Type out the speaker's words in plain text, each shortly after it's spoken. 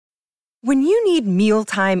When you need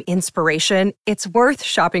mealtime inspiration, it's worth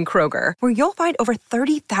shopping Kroger, where you'll find over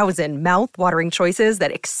 30,000 mouth-watering choices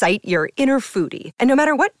that excite your inner foodie. And no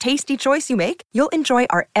matter what tasty choice you make, you'll enjoy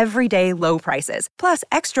our everyday low prices, plus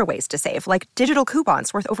extra ways to save, like digital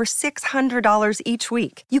coupons worth over $600 each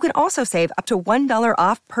week. You can also save up to $1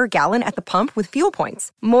 off per gallon at the pump with fuel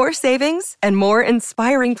points. More savings and more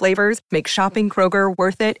inspiring flavors make shopping Kroger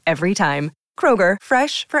worth it every time. Kroger,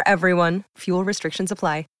 fresh for everyone. Fuel restrictions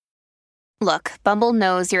apply. Look, Bumble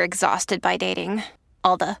knows you're exhausted by dating.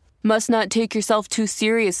 All the, must not take yourself too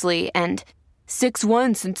seriously, and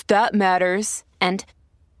 6'1" since that matters, and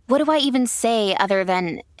what do I even say other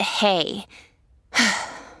than, hey?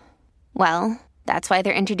 Well, that's why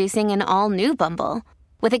they're introducing an all-new Bumble,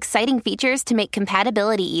 with exciting features to make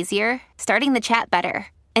compatibility easier, starting the chat better,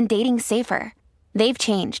 and dating safer. They've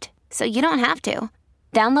changed, so you don't have to.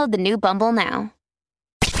 Download the new Bumble now.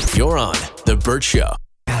 You're on The Bert Show.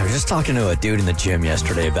 I was just talking to a dude in the gym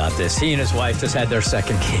yesterday about this. He and his wife just had their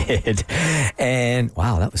second kid. And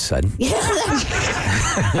wow, that was sudden.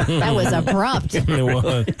 That was abrupt. It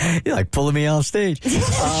was. You're like pulling me off stage.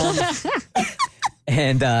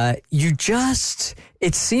 And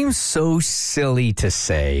it seems so silly to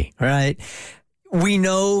say, right? We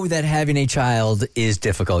know that having a child is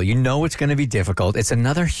difficult. You know it's going to be difficult. It's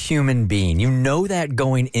another human being. You know that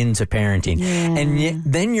going into parenting. Yeah. And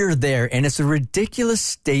then you're there, and it's a ridiculous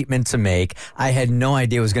statement to make. I had no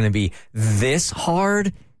idea it was going to be this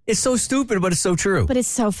hard. It's so stupid, but it's so true. But it's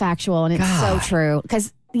so factual, and it's so true.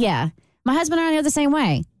 Because, my husband and I are the same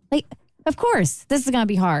way. Like, of course, this is going to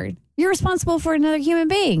be hard. You're responsible for another human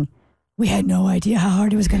being. We had no idea how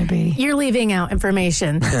hard it was going to be. You're leaving out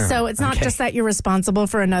information. So it's not just that you're responsible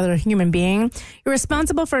for another human being. You're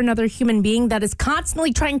responsible for another human being that is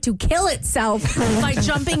constantly trying to kill itself by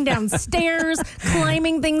jumping down stairs,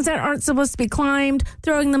 climbing things that aren't supposed to be climbed,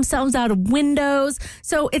 throwing themselves out of windows.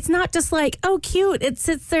 So it's not just like, oh, cute. It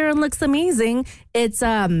sits there and looks amazing. It's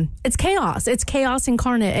chaos. It's chaos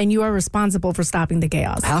incarnate, and you are responsible for stopping the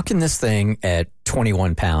chaos. How can this thing at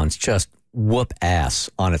 21 pounds just whoop ass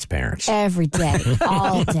on its parents? Every day,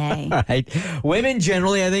 all day. All right. Women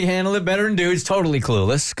generally, I think, handle it better than dudes. Totally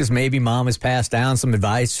clueless, because maybe mom has passed down some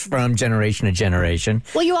advice from generation to generation.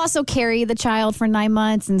 Well, you also carry the child for 9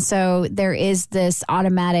 months, and so there is this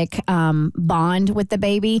automatic bond with the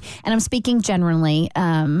baby. And I'm speaking generally.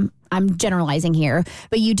 I'm generalizing here,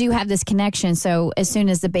 but you do have this connection. So as soon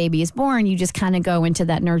as the baby is born, you just kind of go into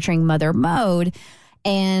that nurturing mother mode.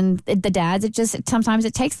 And the dads, sometimes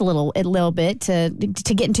it takes a little bit to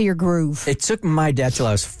get into your groove. It took my dad till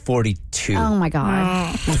I was 42. Oh my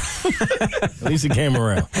God! At least it came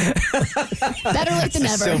around. Better late than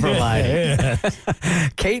never. Silver lining. Yeah.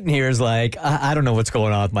 Kaiten here is like, I don't know what's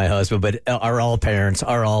going on with my husband, but are all parents,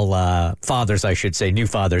 are all fathers, I should say, new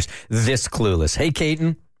fathers, this clueless? Hey,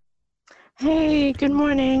 Kaiten. Hey, good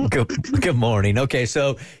morning. Good morning. Okay,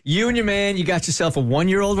 so you and your man, you got yourself a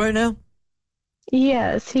 1-year-old right now?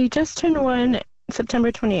 Yes, he just turned 1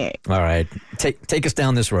 September 28th. All right. Take us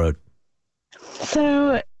down this road.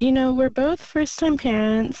 So, we're both first-time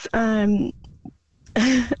parents. Ever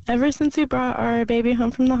since we brought our baby home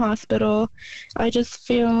from the hospital, I just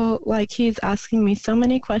feel like he's asking me so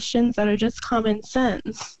many questions that are just common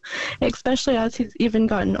sense, especially as he's even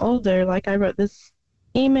gotten older. Like, I wrote this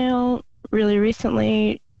email really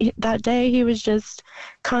recently. That day, he was just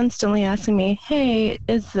constantly asking me, hey,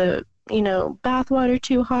 is the bathwater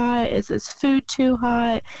too hot? Is his food too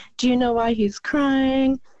hot? Do you know why he's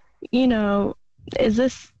crying? Is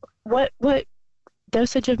this, what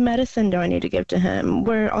dosage of medicine do I need to give to him?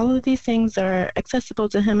 Where all of these things are accessible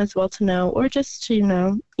to him as well to know, or just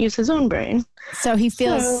to, use his own brain. So he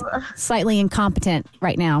feels slightly incompetent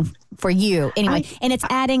right now for you. Anyway, and it's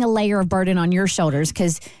adding a layer of burden on your shoulders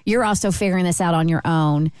because you're also figuring this out on your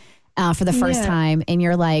own for the first time. And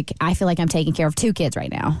you're like, I feel like I'm taking care of 2 kids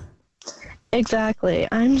right now. Exactly.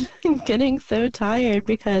 I'm getting so tired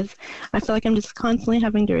because I feel like I'm just constantly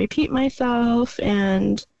having to repeat myself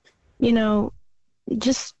and,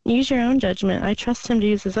 just use your own judgment. I trust him to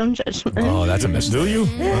use his own judgment. Oh, that's a mistake. Do you?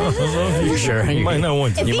 You sure? You might not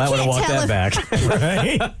want to. You might want to walk that back.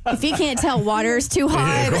 Right? If you can't tell water's too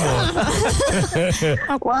hot.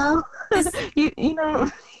 Well,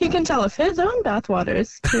 you can tell if his own bathwater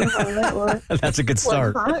is too hot. That's a good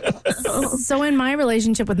start. So in my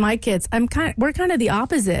relationship with my kids, we're kind of the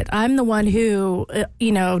opposite. I'm the one who,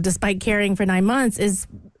 despite caring for 9 months,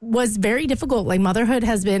 was very difficult. Like, motherhood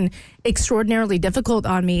has been extraordinarily difficult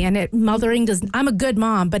on me, and I'm a good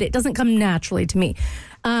mom, but it doesn't come naturally to me.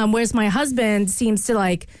 Whereas my husband seems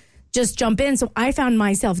to just jump in. So I found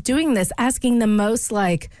myself doing this, asking the most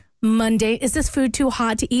Monday, is this food too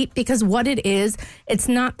hot to eat? Because what it is, it's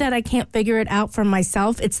not that I can't figure it out for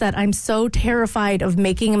myself. It's that I'm so terrified of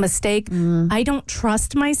making a mistake. I don't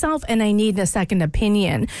trust myself and I need a second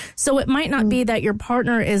opinion. So it might not be that your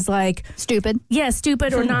partner is like Stupid. Yeah,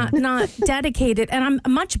 stupid or not dedicated. And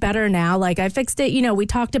I'm much better now. Like I fixed it, we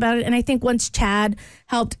talked about it. And I think once Chad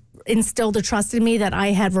helped instill the trust in me that I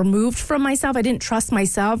had removed from myself, I didn't trust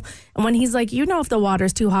myself. And when he's like, if the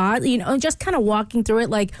water's too hot, just kind of walking through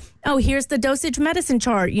it like, oh, here's the dosage medicine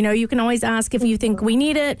chart. You can always ask if you think we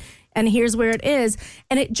need it. And here's where it is.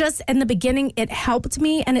 And it just, in the beginning, it helped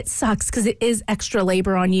me. And it sucks because it is extra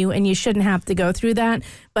labor on you and you shouldn't have to go through that.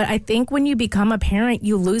 But I think when you become a parent,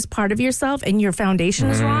 you lose part of yourself and your foundation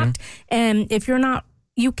is rocked. And if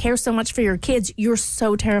you care so much for your kids, you're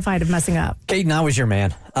so terrified of messing up. Caden, I was your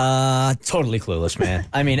man. Totally clueless, man.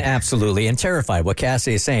 I mean, absolutely. And terrified. What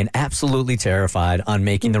Cassie is saying, absolutely terrified on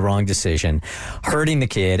making the wrong decision, hurting the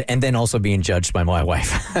kid, and then also being judged by my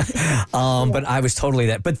wife. But I was totally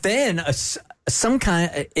that. But then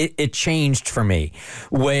it changed for me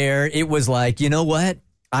where it was like, you know what?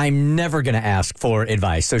 I'm never going to ask for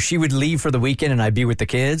advice. So she would leave for the weekend and I'd be with the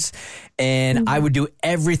kids and I would do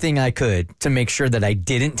everything I could to make sure that I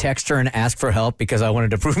didn't text her and ask for help because I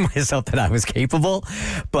wanted to prove myself that I was capable.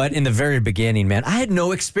 But in the very beginning, man, I had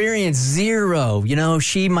no experience, zero.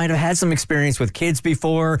 She might have had some experience with kids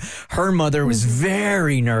before. Her mother was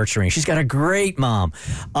very nurturing. She's got a great mom.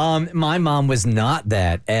 My mom was not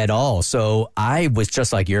that at all. So I was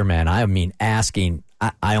just like your man. I mean, asking.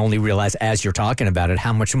 I only realized as you're talking about it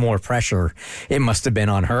how much more pressure it must have been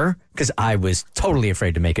on her because I was totally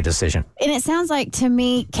afraid to make a decision. And it sounds like to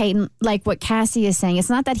me, Caden, like what Cassie is saying, it's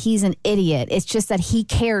not that he's an idiot. It's just that he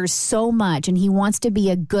cares so much and he wants to be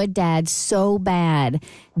a good dad so bad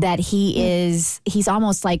that he's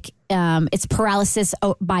almost like it's paralysis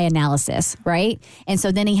by analysis, right? And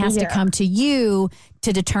so then he has to come to you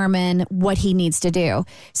to determine what he needs to do.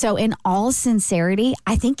 So in all sincerity,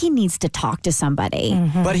 I think he needs to talk to somebody.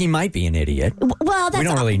 But he might be an idiot. Well, we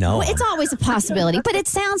don't really know. It's always a possibility, but it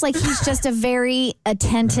sounds like he's just a very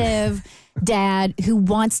attentive dad who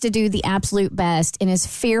wants to do the absolute best and is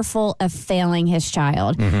fearful of failing his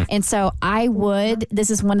child. And so this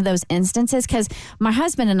is one of those instances because my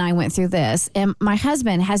husband and I went through this and my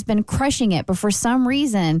husband has been crushing it, but for some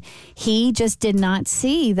reason he just did not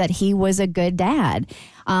see that he was a good dad.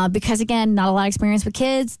 Because again, not a lot of experience with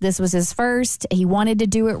kids. This was his first. He wanted to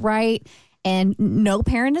do it right. And no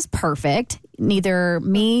parent is perfect. Neither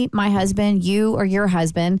me, my husband, you, or your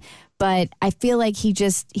husband. But I feel like he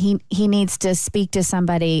needs to speak to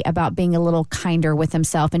somebody about being a little kinder with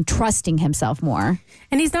himself and trusting himself more.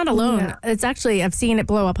 And he's not alone. Yeah. It's actually, I've seen it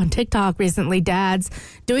blow up on TikTok recently, dads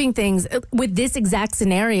doing things with this exact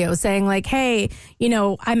scenario, saying like, hey,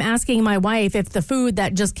 I'm asking my wife if the food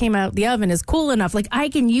that just came out of the oven is cool enough. Like I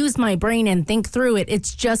can use my brain and think through it.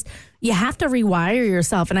 It's just, you have to rewire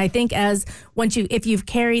yourself. And I think if you've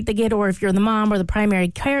carried the kid or if you're the mom or the primary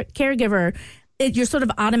caregiver, you're sort of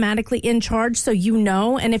automatically in charge, so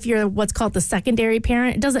and if you're what's called the secondary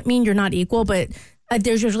parent, it doesn't mean you're not equal, but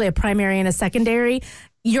there's usually a primary and a secondary.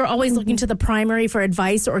 You're always looking to the primary for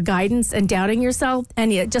advice or guidance and doubting yourself,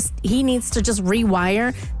 and he needs to just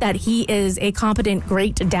rewire that he is a competent,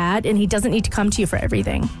 great dad, and he doesn't need to come to you for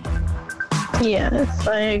everything. Yes,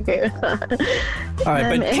 I agree with that. All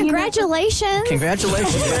right, but congratulations.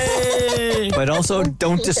 Congratulations. But also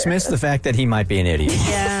don't dismiss the fact that he might be an idiot.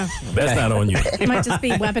 Yeah. That's not on you. It might just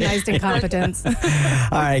be weaponized incompetence. All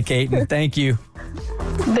right, Caden, thank you.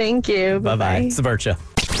 Thank you. Bye-bye. It's The Burt Show.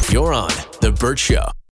 You're on The Burt Show.